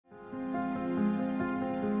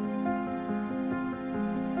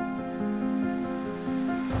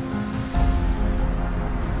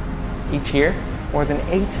Each year, more than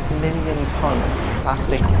 8 million tons of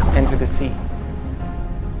plastic enter the sea.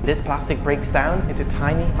 This plastic breaks down into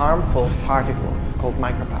tiny, harmful particles called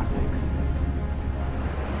microplastics.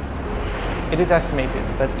 It is estimated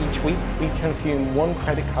that each week we consume 1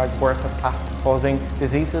 credit card's worth of plastic, causing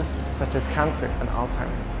diseases such as cancer and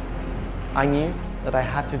Alzheimer's. I knew that I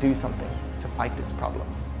had to do something to fight this problem.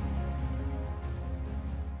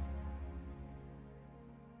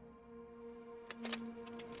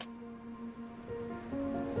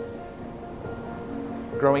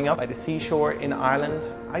 Growing up by the seashore in Ireland,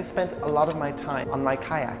 I spent a lot of my time on my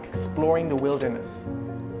kayak exploring the wilderness.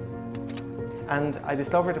 And I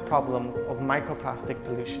discovered the problem of microplastic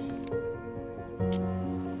pollution.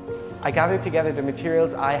 I gathered together the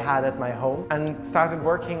materials I had at my home and started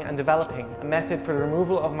working and developing a method for the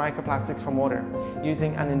removal of microplastics from water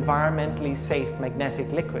using an environmentally safe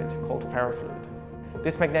magnetic liquid called ferrofluid.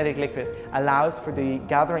 This magnetic liquid allows for the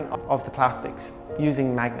gathering of the plastics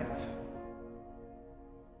using magnets.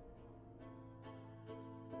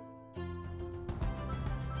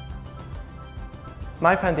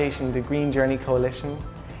 My foundation, the Green Journey Coalition,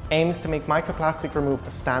 aims to make microplastic removal a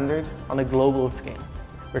standard on a global scale.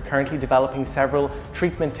 We're currently developing several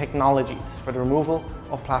treatment technologies for the removal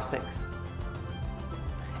of plastics.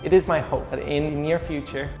 It is my hope that in the near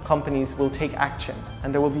future, companies will take action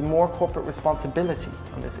and there will be more corporate responsibility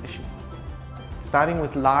on this issue. Starting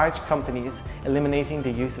with large companies eliminating the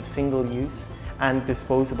use of single-use and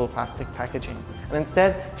disposable plastic packaging, and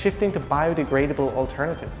instead shifting to biodegradable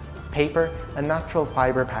alternatives, paper and natural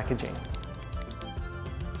fiber packaging.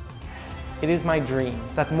 It is my dream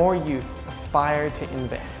that more youth aspire to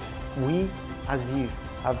invent. We, as youth,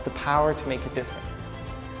 have the power to make a difference.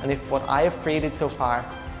 And if what I have created so far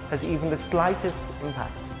has even the slightest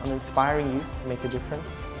impact on inspiring youth to make a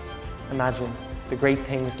difference, imagine the great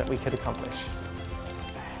things that we could accomplish.